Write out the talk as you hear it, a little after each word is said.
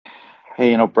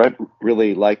Hey, Brett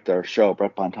really liked our show.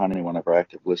 Brett Pontani, one of our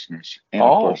active listeners, and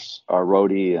of Oh, course our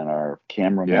roadie and our yeah,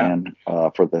 cameraman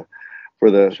for the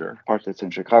sure. part that's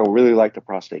in Chicago. Really liked the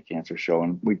prostate cancer show,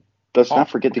 and we let's Oh, not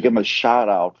forget to okay. give him a shout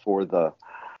out for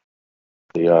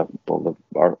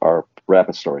our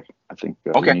rabbit story. I think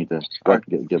we Okay. need to All right.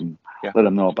 give him Yeah. let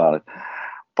him know about it.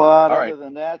 But All other right.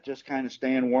 than that, just kind of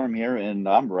staying warm here, and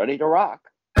I'm ready to rock.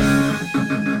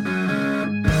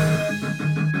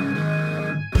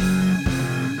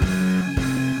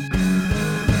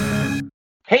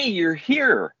 Hey, you're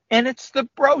here, and it's the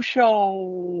Bro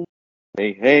Show.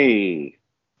 Hey, hey, all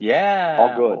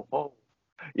Yeah. good. Ho, ho.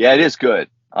 Yeah, it is good.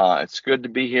 It's good to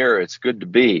be here. It's good to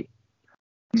be.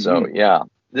 So, Hmm. yeah,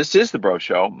 this is the Bro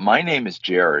Show. My name is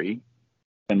Jerry.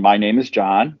 And my name is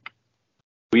John,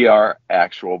 We are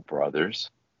actual brothers.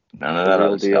 None of the that real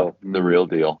other stuff. deal. The real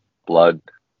deal. Blood,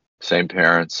 same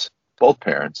parents, both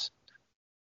parents.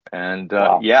 And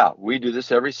Wow. yeah, we do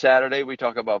this every Saturday. We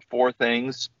talk about four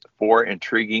things, four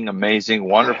intriguing, amazing,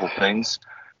 wonderful things.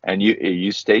 And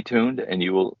you stay tuned and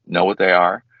you will know what they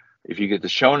are. If you get the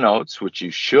show notes, which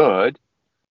you should,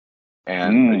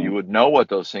 and you Mm. would know what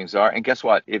those things are. And guess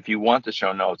what? If you want the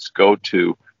show notes, go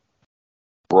to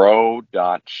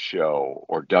bro.show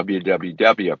or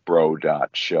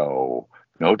www.bro.show.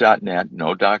 No .net,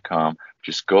 no .com.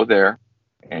 Just go there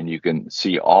and you can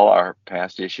see all our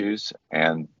past issues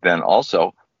and then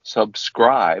also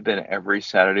subscribe. And every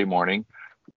Saturday morning,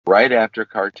 right after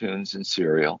cartoons and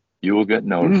cereal, you will get Mm.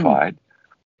 notified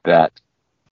that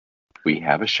we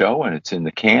have a show and it's in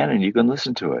the can and you can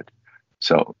listen to it.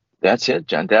 So that's it,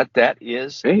 John. That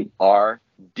is Hey, our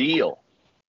deal.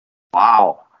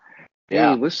 wow. Hey,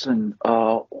 Yeah, listen,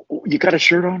 you got a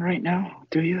shirt on right now?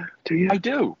 Do you? Do you? I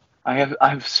do. I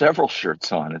have several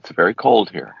shirts on. It's very cold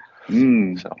here.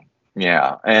 Mm. So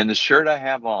yeah. And the shirt I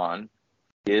have on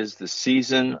is the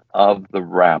season of the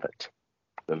rabbit.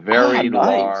 Ah,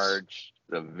 nice.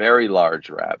 The very large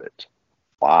rabbit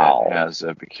that Wow. has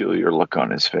a peculiar look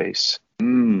on his face.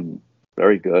 Mm.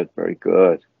 Very good. Very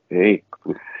good. Hey,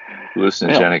 well,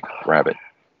 Hallucinogenic rabbit.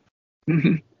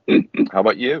 How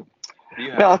about you? What do you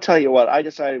well, have? I'll tell you what. I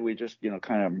decided we just,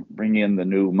 kind of bring in the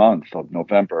new month of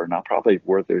November, and I'll probably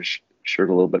wear this shirt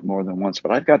a little bit more than once.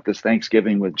 But I've got this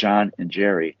Thanksgiving with John and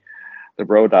Jerry, the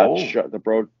bro dot Oh, show,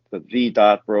 the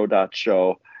dot bro dot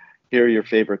show. Hear your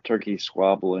favorite turkey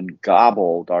squabble and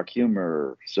gobble, dark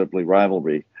humor, sibling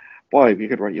rivalry. Boy, you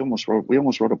could write. We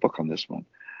almost wrote a book on this one.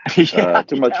 yeah,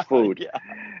 Too much yeah, food. yeah.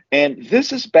 And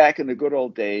this is back in the good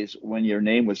old days when your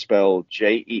name was spelled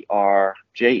Jeri.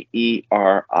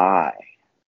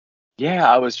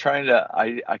 Yeah, I was trying to,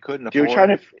 I couldn't You were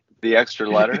trying afford the extra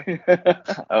letter.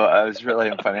 to. I was really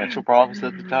having financial problems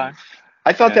at the time.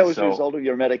 I thought that And was the so result of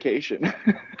your medication.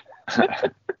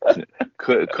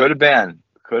 could have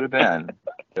been.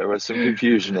 There was some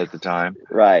confusion at the time,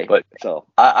 Right. but So,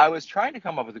 I was trying to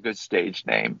come up with a good stage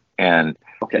name, and it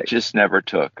okay. just never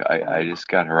took. I just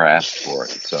got harassed for it.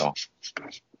 So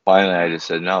finally, I just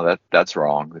said, no, that's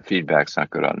wrong. The feedback's not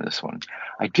good on this one.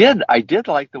 I did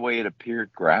like the way it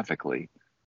appeared graphically.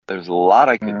 There's a lot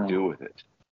I could Uh, do with it,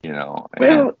 and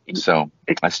well, so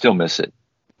it, I still miss it.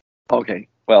 okay.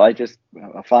 Well, I just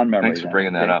a fond memory Thanks for then.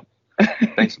 bringing that Okay. up.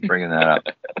 Thanks for bringing that up.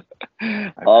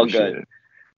 I All appreciate good. it.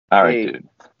 All right, Hey, dude.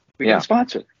 we got a Yeah.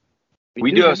 sponsor. We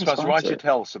We do do have a have a sponsor. Why don't you sponsor.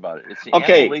 tell us about it? It's the Animal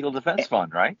Okay. Legal Defense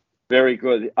Fund, right? Very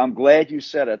good. I'm glad you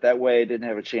said it. That way I didn't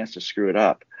have a chance to screw it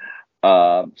up.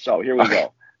 So here we Okay.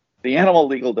 go. The Animal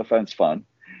Legal Defense Fund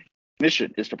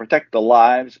mission is to protect the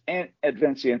lives and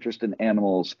advance the interest in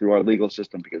animals through our legal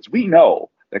system because we know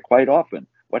that quite often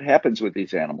what happens with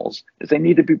these animals is they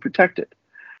need to be protected.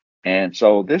 And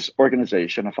so this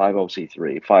organization, a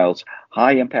 50c3, files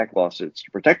high impact lawsuits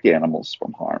to protect the animals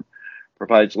from harm,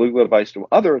 provides legal advice to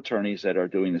other attorneys that are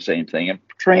doing the same thing, and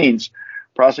trains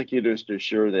prosecutors to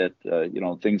ensure that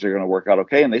things are going to work out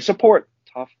okay. And they support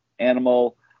tough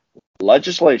animal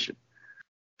legislation.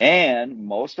 And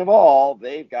most of all,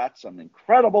 they've got some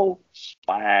incredible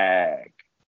swag.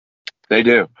 They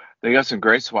do. They got some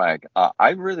great swag.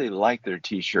 I really like their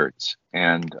T-shirts,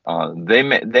 and they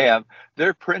have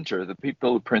their printer. The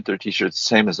people who print their T-shirts,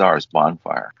 same as ours,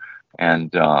 Bonfire.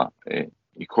 And of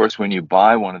course, when you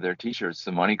buy one of their T-shirts,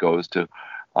 the money goes to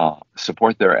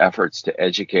support their efforts to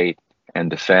educate and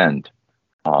defend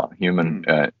human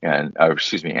Mm. and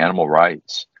excuse me, animal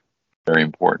rights. Very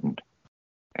important.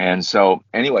 And so,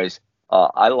 anyways,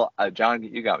 John,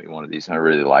 you got me one of these, and I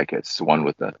really like it. It's the one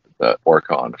with the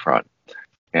orca on the front,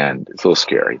 and it's a little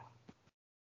scary.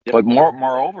 Yep. But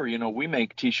moreover, we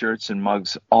make T-shirts and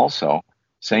mugs also,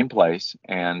 same place,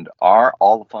 and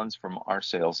all the funds from our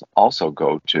sales also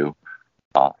go to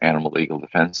Animal Legal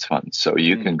Defense Fund. So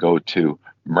you can go to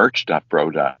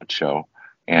merch.bro.show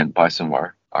and buy some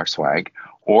of our swag,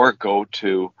 or go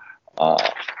to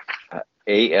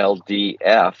aldf.org.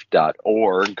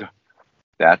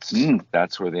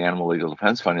 That's where the Animal Legal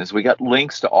Defense Fund is. We got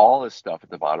links to all this stuff at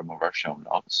the bottom of our show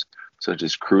notes. So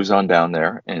just cruise on down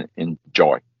there and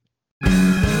enjoy.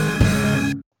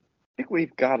 I think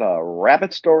we've got a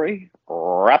rabbit story.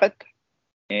 Rabbit.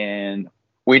 And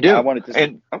we do. I wanted to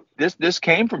and this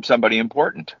came from somebody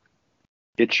important.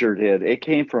 It sure did. It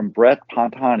came from Brett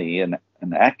Pontani, an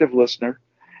active listener.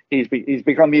 He's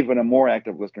become even a more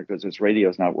active listener because his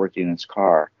radio's not working in his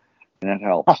car, and that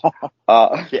helps.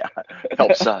 Yeah, it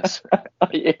helps us.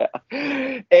 Yeah.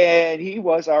 And he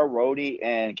was our roadie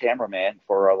and cameraman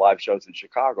for our live shows in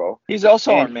Chicago. He's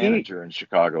also our manager in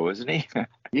Chicago, isn't he?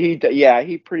 He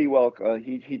pretty well.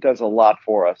 He does a lot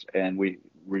for us, and we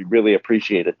really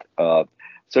appreciate it.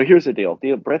 So here's the deal.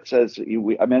 Brett says,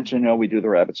 I mentioned, we do the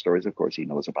rabbit stories. Of course, he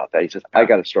knows about that. He says, I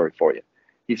got a story for you.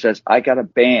 He says, I got a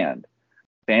band.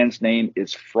 Band's name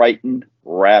is Frightened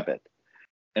Rabbit.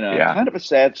 And kind of a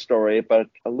sad story, but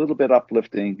a little bit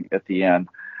uplifting at the end.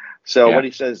 So what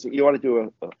he says, you want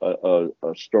to do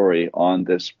a story on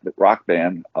this rock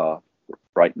band,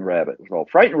 Frightened Rabbit. Well,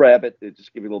 Frightened Rabbit, to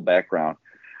just give you a little background,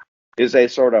 is a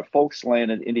sort of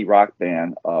folk-slanted indie rock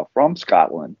band from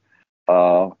Scotland.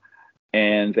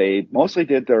 And they mostly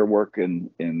did their work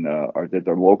or did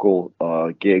their local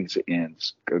gigs in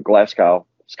Glasgow,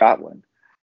 Scotland.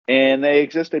 And they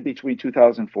existed between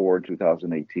 2004 and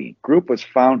 2018. Group was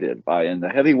founded and the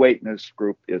heavyweight in this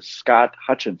group is Scott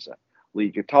Hutchinson,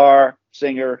 lead guitar,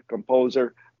 singer,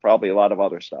 composer, probably a lot of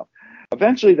other stuff.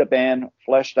 Eventually, the band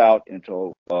fleshed out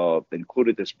into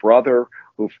included this brother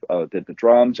who did the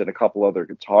drums and a couple other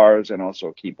guitars and also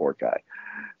a keyboard guy.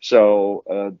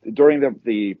 So during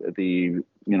the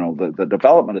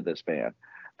development of this band,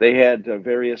 they had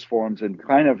various forms and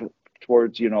kind of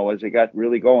towards as they got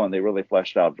really going, they really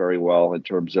fleshed out very well in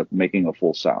terms of making a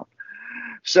full sound.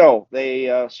 So they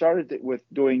started with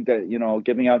doing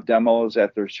giving out demos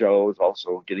at their shows,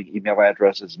 also getting email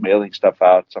addresses, mailing stuff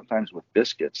out, sometimes with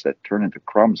biscuits that turn into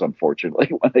crumbs, unfortunately,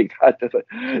 when they got to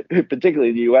particularly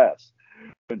in the U.S.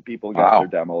 when people got their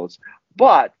demos.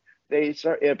 But they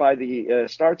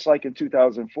starts like in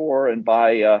 2004, and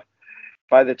by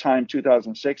the time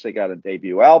 2006, they got a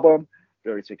debut album.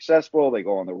 Very successful. They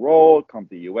go on the road, come to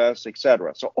the U.S.,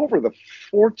 etc. So over the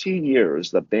 14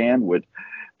 years, the band would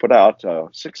put out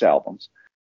 6 albums.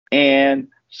 And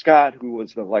Scott, who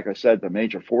was, like I said, the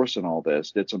major force in all this,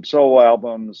 did some solo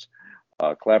albums,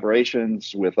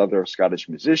 collaborations with other Scottish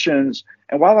musicians.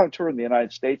 And while on tour in the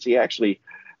United States,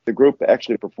 the group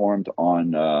actually performed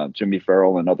on Jimmy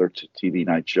Farrell and other TV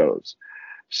night shows.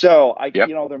 So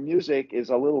their music is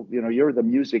a little, you're the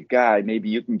music guy. Maybe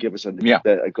you can give us a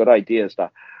good idea as to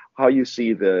how you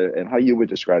see and how you would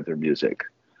describe their music.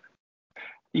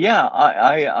 Yeah,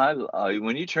 I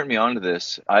when you turned me on to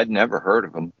this, I'd never heard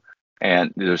of them,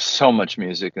 and there's so much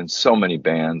music and so many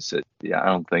bands that I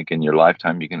don't think in your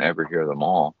lifetime you can ever hear them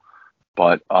all.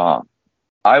 But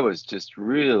I was just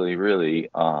really, really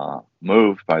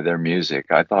moved by their music.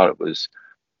 I thought it was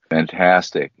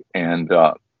fantastic, and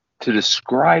to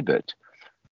describe it,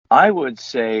 I would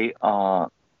say, the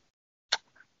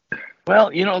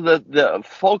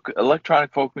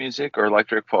electronic folk music or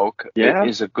electric folk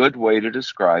is a good way to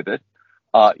describe it.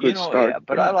 I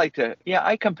like to,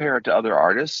 I compare it to other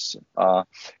artists.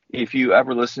 If you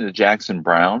ever listen to Jackson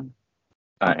Browne,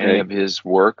 any of his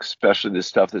work, especially the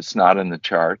stuff that's not in the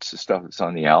charts, the stuff that's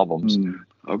on the albums,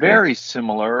 very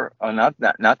similar, not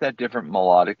that different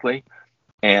melodically.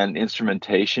 And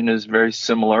instrumentation is very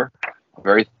similar,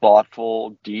 very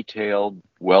thoughtful, detailed,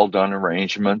 well-done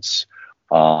arrangements.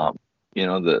 A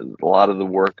lot of the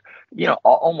work,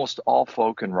 almost all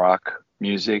folk and rock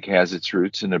music has its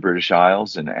roots in the British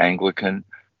Isles and Anglican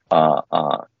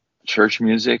church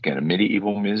music and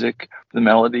medieval music. The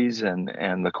melodies and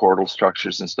the chordal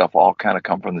structures and stuff all kind of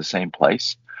come from the same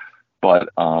place. But,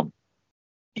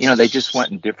 they just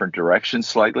went in different directions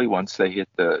slightly once they hit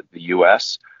the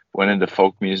U.S., went into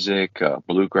folk music,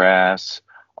 bluegrass,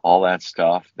 all that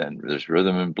stuff. Then there's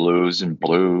rhythm and blues, and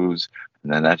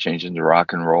then that changed into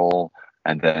rock and roll.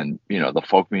 And then, the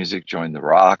folk music joined the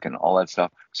rock and all that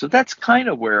stuff. So that's kind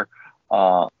of where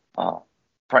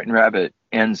Frightened Rabbit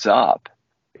ends up.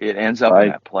 It ends up in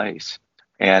that place.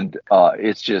 And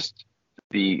it's just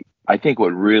I think what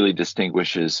really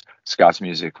distinguishes Scott's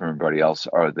music from everybody else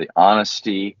are the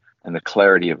honesty and the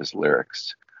clarity of his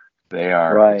lyrics. They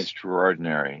are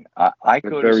extraordinary. I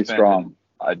could have spent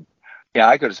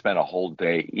I could have spent a whole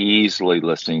day easily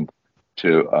listening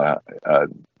to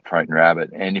Frightened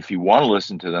Rabbit. And if you want to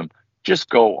listen to them, just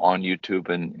go on YouTube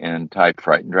and type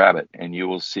Frightened Rabbit, and you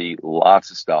will see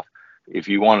lots of stuff. If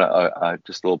you want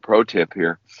just a little pro tip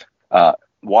here,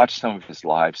 watch some of his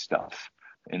live stuff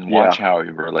and watch how he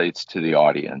relates to the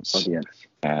audience.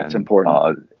 And it's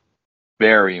important.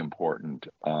 Very important.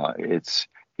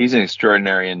 He's an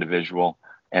extraordinary individual,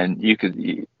 and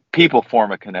people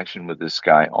form a connection with this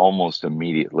guy almost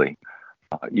immediately.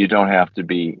 You don't have to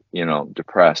be,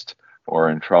 depressed or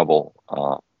in trouble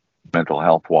mental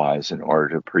health wise in order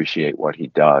to appreciate what he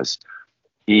does.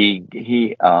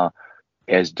 He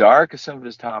as dark as some of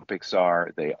his topics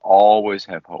are, they always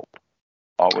have hope.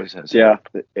 Always has hope.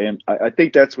 And I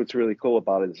think that's what's really cool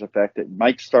about it is the fact that it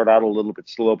might start out a little bit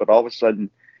slow, but all of a sudden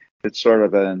it's sort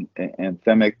of an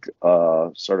anthemic,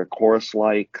 sort of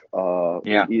chorus-like.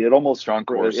 It almost strong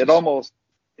choruses. It almost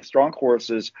strong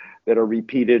choruses that are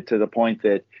repeated to the point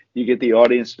that you get the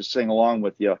audience to sing along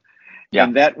with you. Yeah.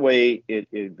 And that way,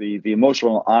 the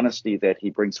emotional honesty that he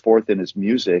brings forth in his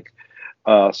music,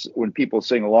 when people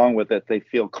sing along with it, they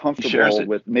feel comfortable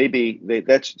with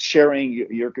that's sharing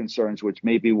your concerns, which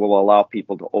maybe will allow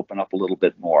people to open up a little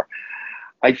bit more.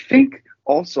 I think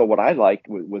also what I liked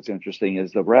was interesting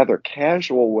is the rather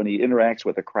casual when he interacts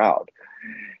with the crowd.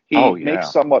 He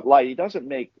makes somewhat light. He doesn't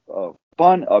make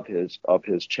fun of his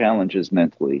challenges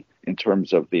mentally in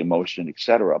terms of the emotion,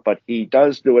 etc. But he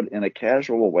does do it in a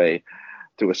casual way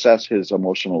to assess his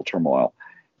emotional turmoil,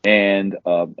 and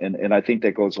I think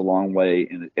that goes a long way,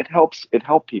 and it helps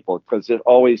people because it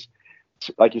always,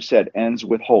 like you said, ends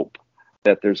with hope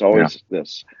that there's always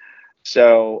this.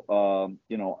 So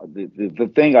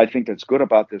the thing I think that's good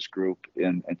about this group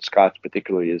and Scott's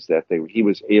particularly is that he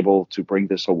was able to bring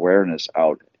this awareness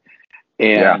out.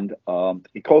 And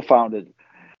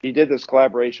he did this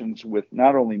collaborations with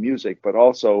not only music, but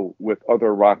also with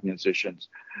other rock musicians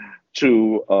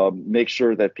to make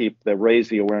sure that that raise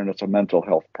the awareness of mental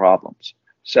health problems.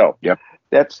 So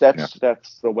that's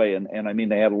the way. And I mean,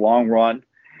 they had a long run.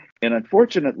 And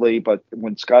unfortunately, but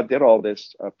when Scott did all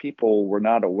this, people were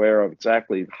not aware of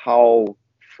exactly how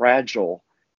fragile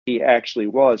he actually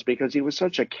was because he was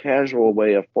such a casual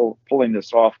way of pulling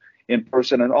this off in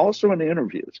person and also in the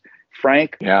interviews.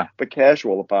 Frank, but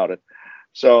casual about it.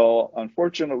 So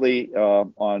unfortunately,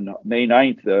 on May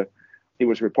 9th, he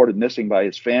was reported missing by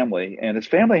his family, and his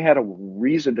family had a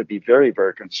reason to be very,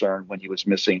 very concerned when he was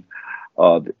missing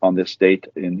on this date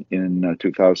in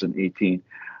 2018,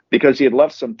 because he had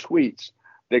left some tweets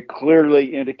that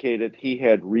clearly indicated he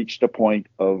had reached a point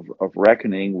of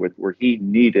reckoning with where he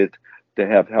needed to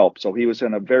have help. So he was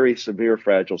in a very severe,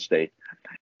 fragile state.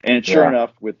 And sure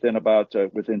enough, within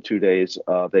 2 days,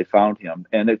 they found him.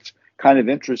 And it's kind of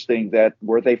interesting that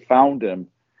where they found him,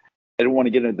 I don't want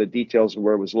to get into the details of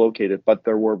where it was located, but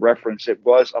there were references. It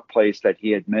was a place that he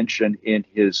had mentioned in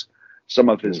some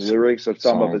of his lyrics of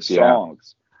some of his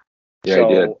songs. Yeah, so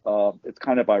he did. It's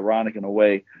kind of ironic in a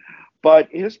way. But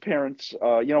his parents,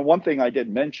 one thing I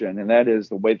didn't mention, and that is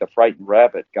the way the Frightened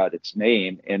Rabbit got its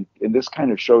name. And this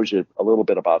kind of shows you a little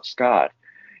bit about Scott,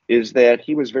 is that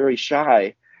he was very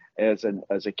shy as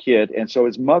a kid. And so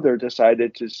his mother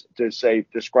decided to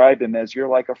describe him as, you're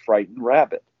like a frightened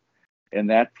rabbit. And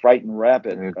that Frightened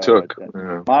Rabbit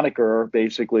moniker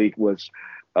basically was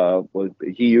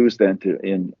he used then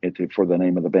for the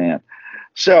name of the band.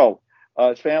 So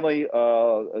his family,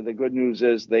 the good news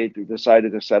is they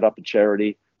decided to set up a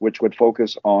charity which would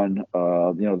focus on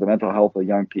the mental health of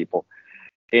young people.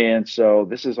 And so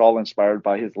this is all inspired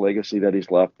by his legacy that he's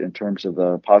left in terms of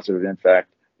the positive impact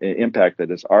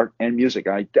that is art and music.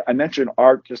 I mentioned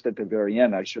art just at the very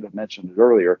end. I should have mentioned it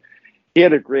earlier. He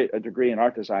had a degree in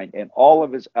art design, and all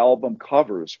of his album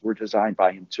covers were designed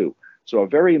by him too. So a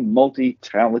very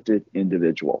multi-talented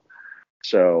individual.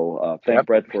 So thank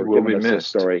Brett for giving us this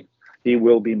story. He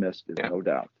will be missed, no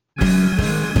doubt.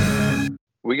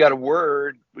 We got a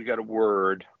word.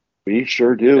 We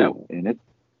sure do. And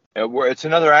it's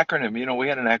another acronym. We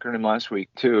had an acronym last week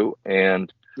too,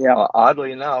 and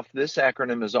oddly enough, this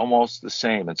acronym is almost the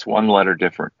same. It's one letter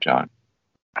different, John.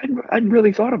 I hadn't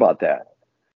really thought about that.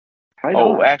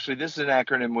 Actually, this is an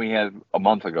acronym we had a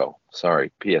month ago.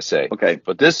 Sorry, PSA. Okay.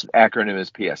 But this acronym is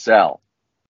PSL.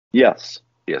 Yes.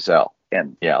 PSL.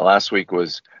 And last week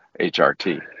was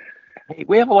HRT. Hey,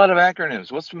 we have a lot of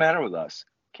acronyms. What's the matter with us?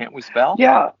 Can't we spell?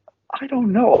 Yeah, I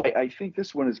don't know. I think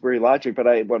this one is very logical,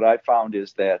 but what I found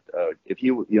is that if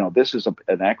this is an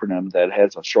acronym that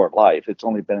has a short life. It's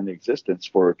only been in existence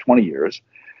for 20 years.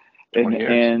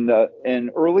 And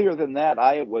earlier than that,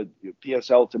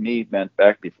 PSL to me meant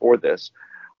back before this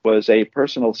was a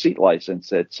personal seat license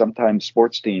that sometimes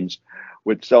sports teams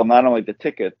would sell not only the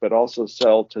ticket but also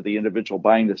sell to the individual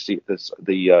buying the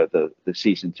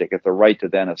season ticket the right to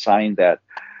then assign that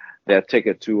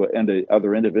ticket to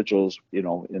other individuals,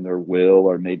 in their will,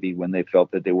 or maybe when they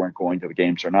felt that they weren't going to the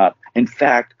games or not. In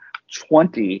fact,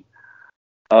 20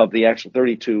 of the actual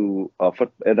 32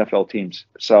 NFL teams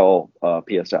sell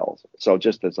PSLs. So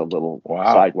just as a little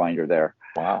sidewinder there.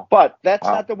 Wow. But that's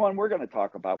not the one we're going to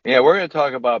talk about. Yeah, we're going to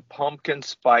talk about pumpkin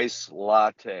spice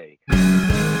latte.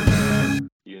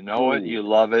 You know it, you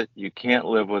love it, you can't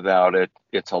live without it.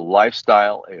 It's a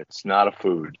lifestyle, it's not a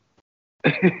food.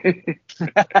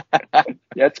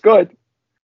 That's good.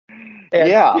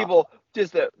 And people,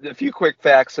 just a few quick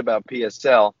facts about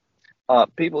PSL.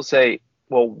 People say,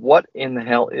 well, what in the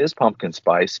hell is pumpkin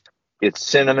spice? It's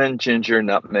cinnamon, ginger,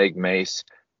 nutmeg, mace,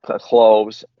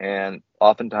 cloves, and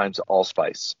oftentimes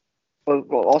allspice. Well,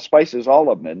 allspice is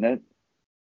all of them, isn't it?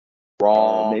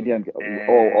 Wrong. Maybe I'm.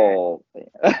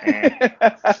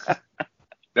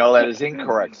 No, that is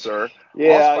incorrect, sir.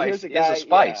 Yeah, allspice is a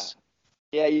spice.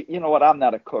 Yeah, you know what? I'm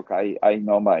not a cook. I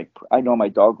know my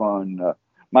doggone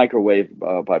microwave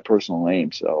by personal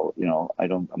name, so I'm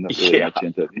not really much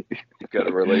into it. You've got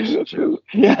a relationship.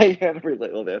 Yeah,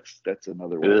 well, that's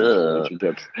another one of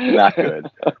relationships. Not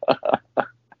good.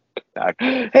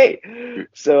 Hey,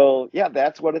 so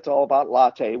that's what it's all about.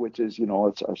 Latte, which is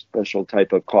it's a special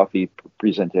type of coffee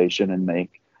presentation and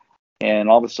make, and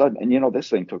all of a sudden, and this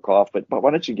thing took off. But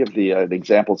why don't you give the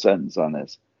example sentence on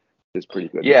this? It's pretty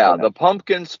good. Yeah, the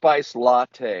pumpkin spice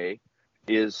latte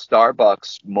is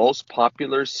Starbucks' most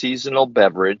popular seasonal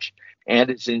beverage, and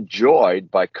it's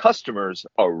enjoyed by customers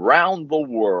around the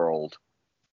world.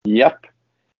 Yep,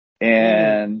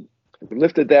 and we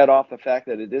lifted that off the fact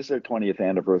that it is their 20th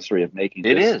anniversary of making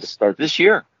this. It is. Start this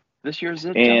year. This year's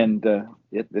it. And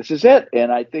this is it.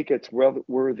 And I think it's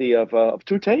worthy of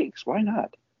two takes. Why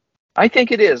not? I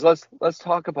think it is. Let's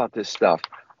talk about this stuff.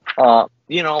 Let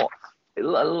me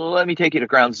take you to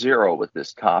ground zero with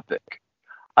this topic.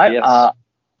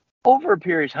 Over a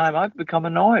period of time, I've become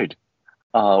annoyed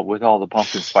with all the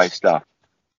pumpkin spice stuff.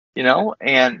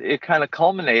 And it kind of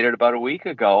culminated about a week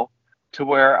ago, to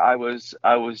where I was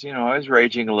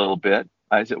raging a little bit.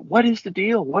 I said, what is the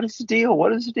deal? What is the deal?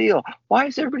 What is the deal? Why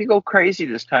does everybody go crazy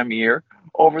this time of year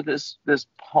over this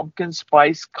pumpkin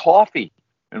spice coffee?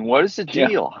 And what is the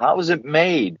deal? How is it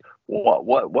made? What,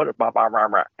 blah, blah, blah,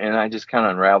 blah. And I just kind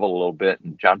of unraveled a little bit,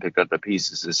 and John picked up the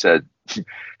pieces and said,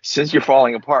 since you're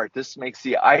falling apart, this makes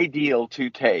the ideal two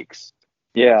takes.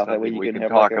 Yeah, that way we can have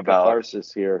talk about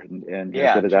catharsis here and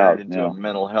get it out into a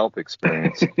mental health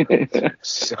experience. Here's the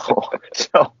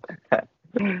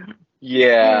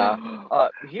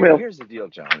deal,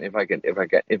 John. If I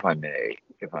may,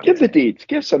 give the deets.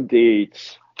 Give some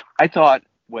deets. I thought,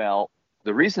 well,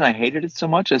 the reason I hated it so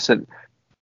much, I said,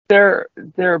 they're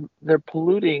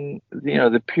polluting,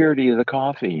 the purity of the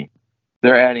coffee.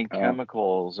 They're adding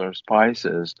chemicals or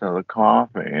spices to the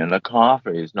coffee, and the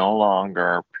coffee is no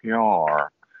longer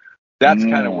pure. That's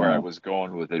kind of where I was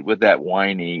going with it, with that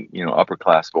whiny, upper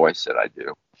class voice that I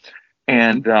do.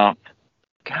 And God,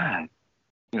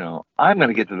 I'm going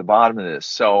to get to the bottom of this.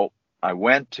 So I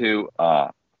went to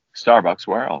Starbucks.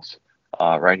 Where else?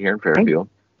 Right here in Fairfield,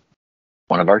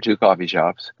 one of our two coffee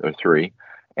shops, or three.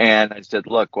 And I said,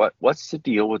 look, what's the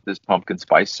deal with this pumpkin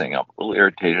spice thing? I'm a little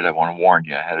irritated. I want to warn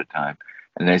you ahead of time.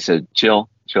 And they said, chill,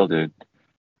 dude.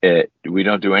 We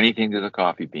don't do anything to the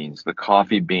coffee beans. The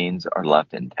coffee beans are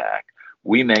left intact.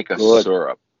 We make a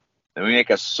syrup. And we make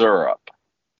a syrup.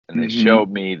 And they showed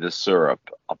me the syrup,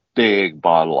 a big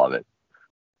bottle of it.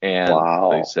 And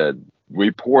they said,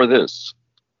 we pour this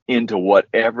into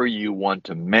whatever you want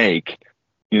to make.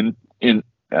 If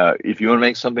you want to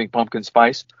make something pumpkin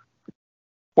spice,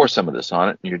 pour some of this on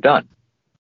it, and you're done.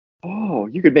 Oh,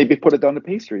 you could maybe put it on the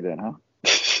pastry then, huh?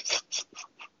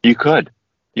 You could,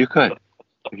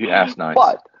 if you ask nice.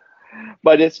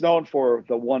 But it's known for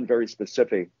the one very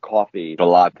specific coffee. The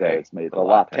latte. It's made, the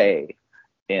latte.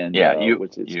 And you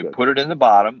put it in the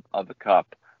bottom of the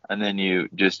cup, and then you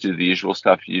just do the usual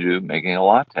stuff you do making a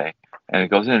latte, and it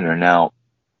goes in there. Now,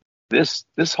 this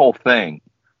whole thing,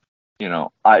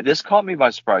 this caught me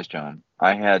by surprise, John.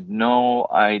 I had no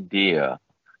idea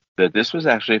that this was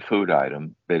actually a food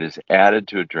item that is added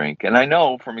to a drink. And I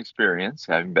know from experience,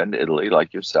 having been to Italy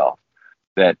like yourself,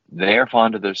 that they are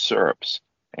fond of their syrups.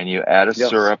 And you add a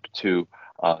syrup to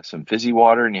some fizzy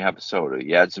water, and you have a soda.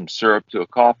 You add some syrup to a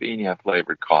coffee, and you have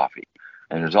flavored coffee.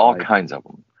 And there's all kinds of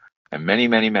them, and many,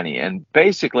 many, many. And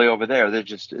basically over there,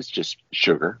 it's just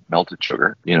sugar, melted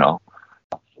sugar,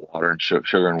 water and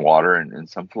sugar and water and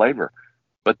some flavor.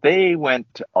 But they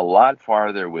went a lot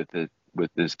farther with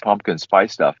this pumpkin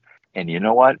spice stuff. And you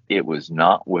know what? It was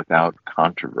not without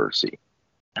controversy.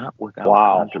 Not without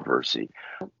Wow. controversy.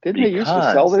 Didn't they used to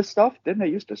sell Because this stuff? Didn't they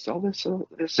used to sell this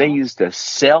they sauce? used to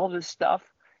sell this stuff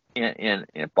in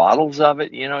bottles of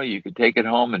it. You could take it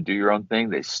home and do your own thing.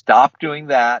 They stopped doing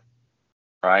that,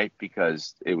 right?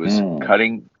 Because it was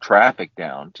cutting traffic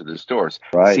down to the stores.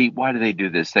 Right. See, why do they do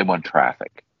this? They want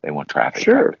traffic. They want traffic,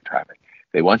 Sure. traffic.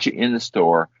 They want you in the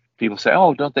store. People say,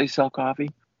 oh, don't they sell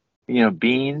coffee?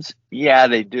 Beans? Yeah,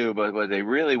 they do. But what they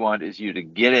really want is you to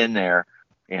get in there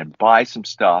and buy some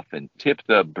stuff and tip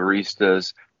the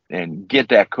baristas and get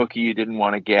that cookie you didn't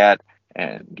want to get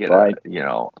and get Right.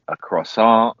 a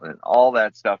croissant and all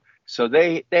that stuff. So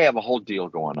they have a whole deal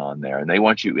going on there and they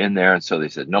want you in there. And so they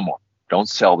said, no more, don't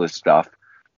sell this stuff.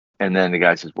 And then the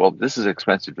guy says, well, this is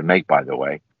expensive to make, by the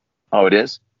way. Oh, it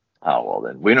is? Oh, well,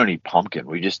 then we don't need pumpkin.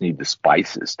 We just need the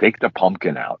spices. Take the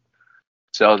pumpkin out.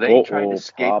 So they tried to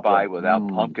skate by without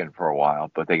pumpkin for a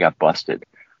while, but they got busted.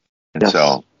 And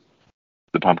so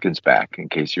the pumpkin's back, in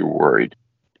case you're worried.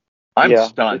 I'm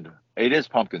stunned. It is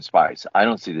pumpkin spice. I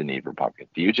don't see the need for pumpkin.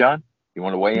 Do you, John? You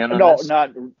want to weigh in on this?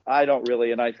 No, I don't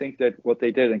really. And I think that what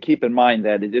they did, and keep in mind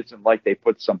that it isn't like they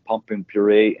put some pumpkin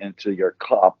puree into your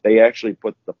cup. They actually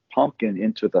put the pumpkin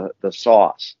into the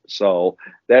sauce. So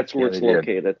that's where it's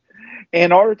located.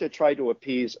 In order to try to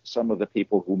appease some of the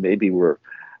people who maybe were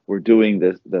doing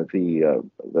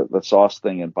the sauce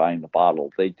thing and buying the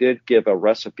bottle, they did give a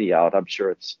recipe out. I'm sure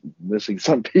it's missing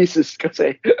some pieces because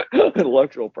they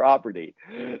intellectual property.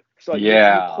 So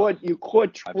you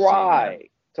could try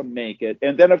to make it,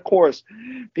 and then of course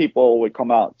people would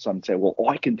come out and say, well,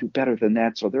 I can do better than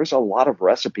that. So there's a lot of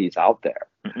recipes out there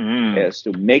as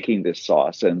to making this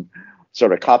sauce and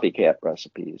sort of copycat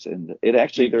recipes, and it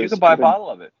actually you can buy a bottle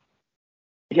of it.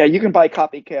 Yeah, you can buy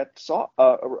copycat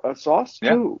sauce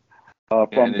too from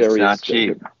various. It's not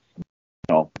cheap.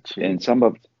 And some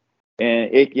of,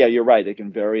 you're right. It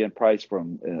can vary in price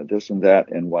from this and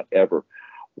that and whatever.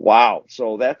 Wow.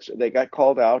 So they got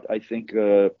called out, I think,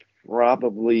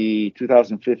 probably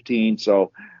 2015.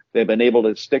 So they've been able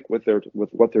to stick with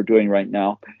what they're doing right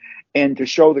now. And to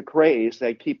show the craze,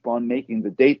 they keep on making the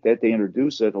date that they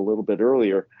introduce it a little bit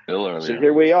earlier. So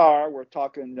here we are. We're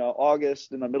talking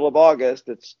August, in the middle of August.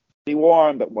 It's pretty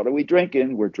warm, but what are we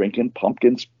drinking? We're drinking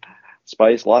pumpkin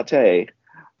spice latte.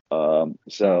 So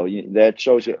that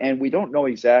shows you. And we don't know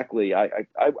exactly. I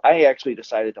actually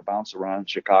decided to bounce around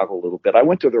Chicago a little bit. I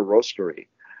went to the roastery.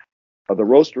 The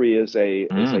roastery is a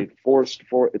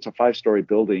it's a 5-story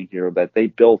building here that they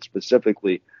built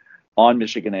specifically on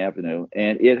Michigan Avenue,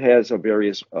 and it has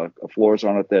various floors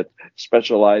on it that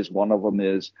specialize. One of them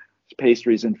is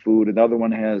pastries and food. Another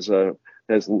one has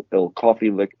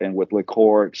coffee and with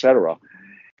liqueur, etc.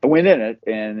 I went in it,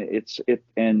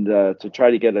 and to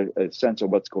try to get a sense of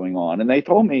what's going on. And they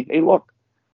told me, hey, look,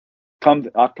 come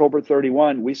October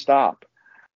 31, we stop.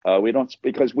 We don't,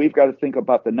 because we've got to think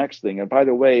about the next thing. And by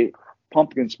the way,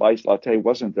 pumpkin spice latte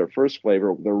wasn't their first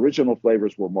flavor. The original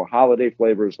flavors were more holiday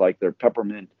flavors, like their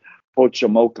peppermint, pocha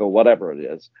mocha, whatever it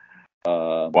is.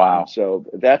 Wow. So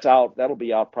that's out. That'll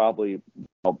be out probably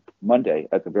Monday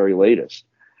at the very latest.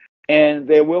 And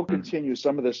they will continue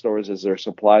some of the stores as their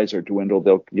supplies are dwindled.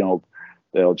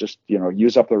 They'll just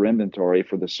use up their inventory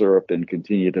for the syrup and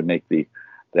continue to make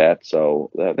that.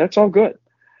 So that's all good.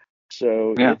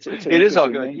 So yeah, it is all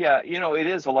good. Thing. Yeah, it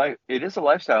is a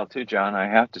lifestyle too, John. I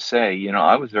have to say,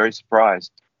 I was very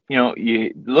surprised.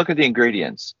 You look at the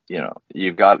ingredients.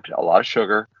 You've got a lot of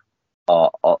sugar,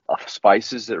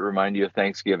 spices that remind you of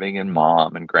Thanksgiving and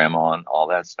mom and grandma and all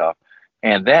that stuff,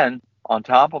 and then on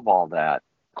top of all that,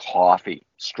 coffee,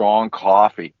 strong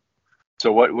coffee.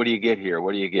 So what do you get here?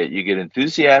 What do you get? You get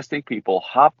enthusiastic people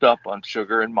hopped up on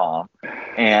sugar and mom,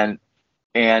 and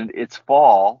it's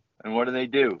fall. And what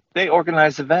do? They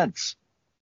organize events.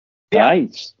 Yeah.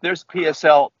 Nice. There's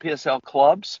PSL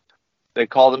clubs. They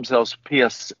call themselves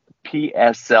PS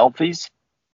Selfies.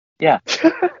 Yeah.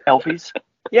 Elfies.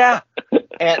 Yeah.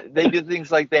 And they do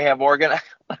things like they have organized.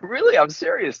 Really, I'm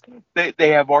serious. They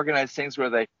have organized things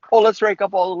where let's rake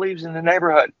up all the leaves in the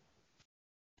neighborhood.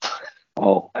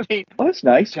 Oh, I mean, well, that's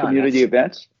nice. John, community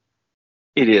events.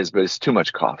 It is, but it's too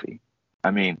much coffee. I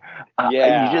mean,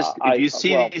 if you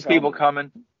see these people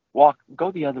coming,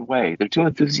 go the other way. They're too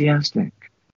enthusiastic.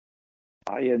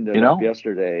 I ended up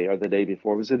yesterday or the day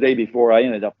before. It was the day before. I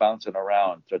ended up bouncing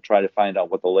around to try to find out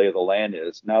what the lay of the land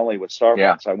is. Not only with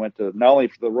Starbucks, I went to not only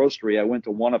for the roastery. I went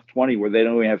to one of 20 where they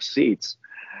don't even have seats.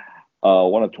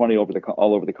 One of 20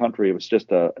 all over the country. It was just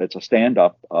it's a stand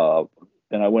up.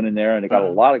 And I went in there and I got a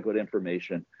lot of good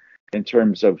information in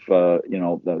terms of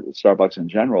the Starbucks in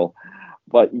general.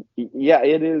 But yeah,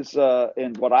 it is.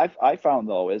 And what I found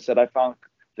though is that I found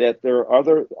that there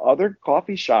are other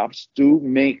coffee shops do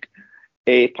make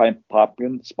a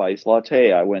pumpkin spice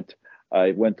latte. I went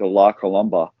to La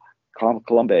Colomba.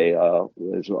 Colombe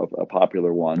is a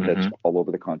popular one that's all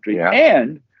over the country. Yeah.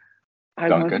 And I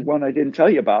Dunkin'. went one I didn't tell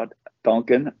you about.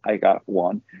 Dunkin', I got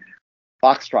one.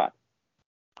 Foxtrot.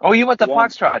 Oh, you went to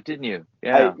Foxtrot, didn't you?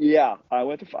 Yeah. I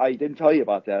went to. I didn't tell you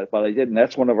about that, but I did, and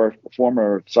that's one of our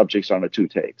former subjects on the Two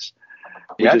Takes,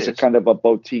 which is a kind of a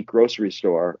boutique grocery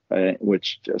store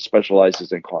which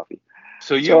specializes in coffee.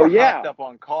 So you were hopped up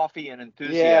on coffee and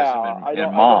enthusiasm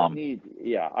and mom.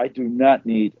 I do not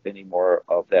need any more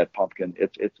of that pumpkin.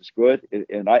 It's good,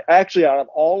 and I actually, out of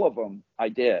all of them, I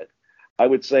did. I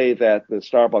would say that the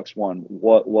Starbucks one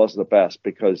was the best,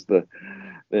 because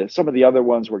some of the other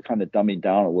ones were kind of dumbing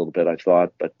down a little bit, I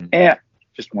thought, but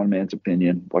just one man's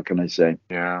opinion. What can I say?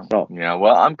 Yeah. So, yeah.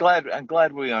 Well, I'm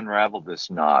glad we unraveled this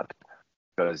knot,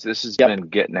 because this has been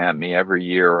getting at me every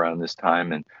year around this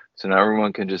time, and so now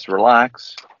everyone can just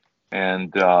relax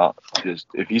and just,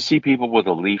 if you see people with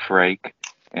a leaf rake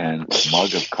and a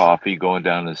mug of coffee going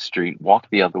down the street, walk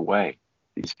the other way.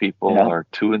 These people are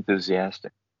too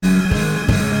enthusiastic.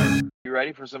 You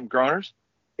ready for some groaners?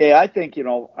 Yeah, I think,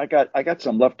 I got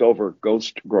some leftover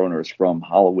ghost groaners from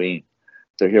Halloween.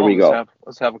 So here we go.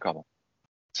 Let's have a couple.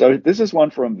 So this is one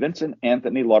from Vincent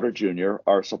Anthony Lauder Jr.,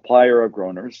 our supplier of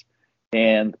groaners.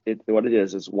 And what it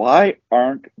is why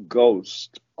aren't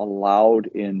ghosts allowed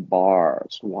in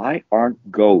bars? Why aren't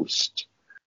ghosts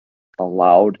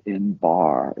allowed in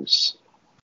bars?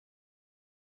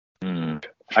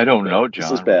 I don't know, John.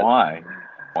 This is bad. Why?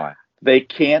 They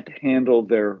can't handle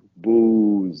their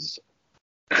booze.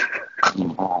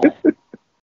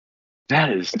 That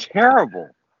is terrible.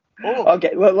 Oh.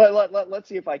 Okay, let's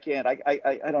see if I can.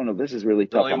 I don't know. This is really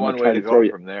tough. There's only one way to go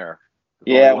from there.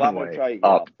 Yeah, well, I'm going to try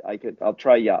up. I'll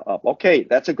try up. Okay,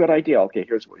 that's a good idea. Okay,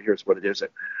 here's what it is.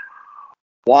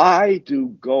 Why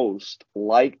do ghosts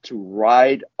like to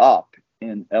ride up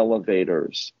in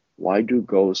elevators? Why do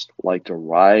ghosts like to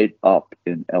ride up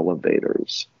in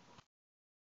elevators?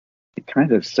 It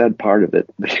kind of said part of it.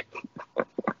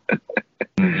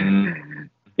 I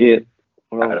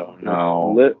don't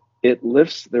know. It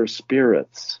lifts their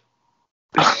spirits.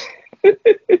 God.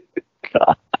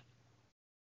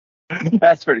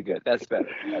 That's pretty good. That's better.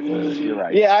 You're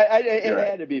right. Yeah, it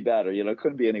had to be better.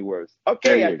 Couldn't be any worse.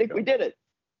 Okay, I think we did it.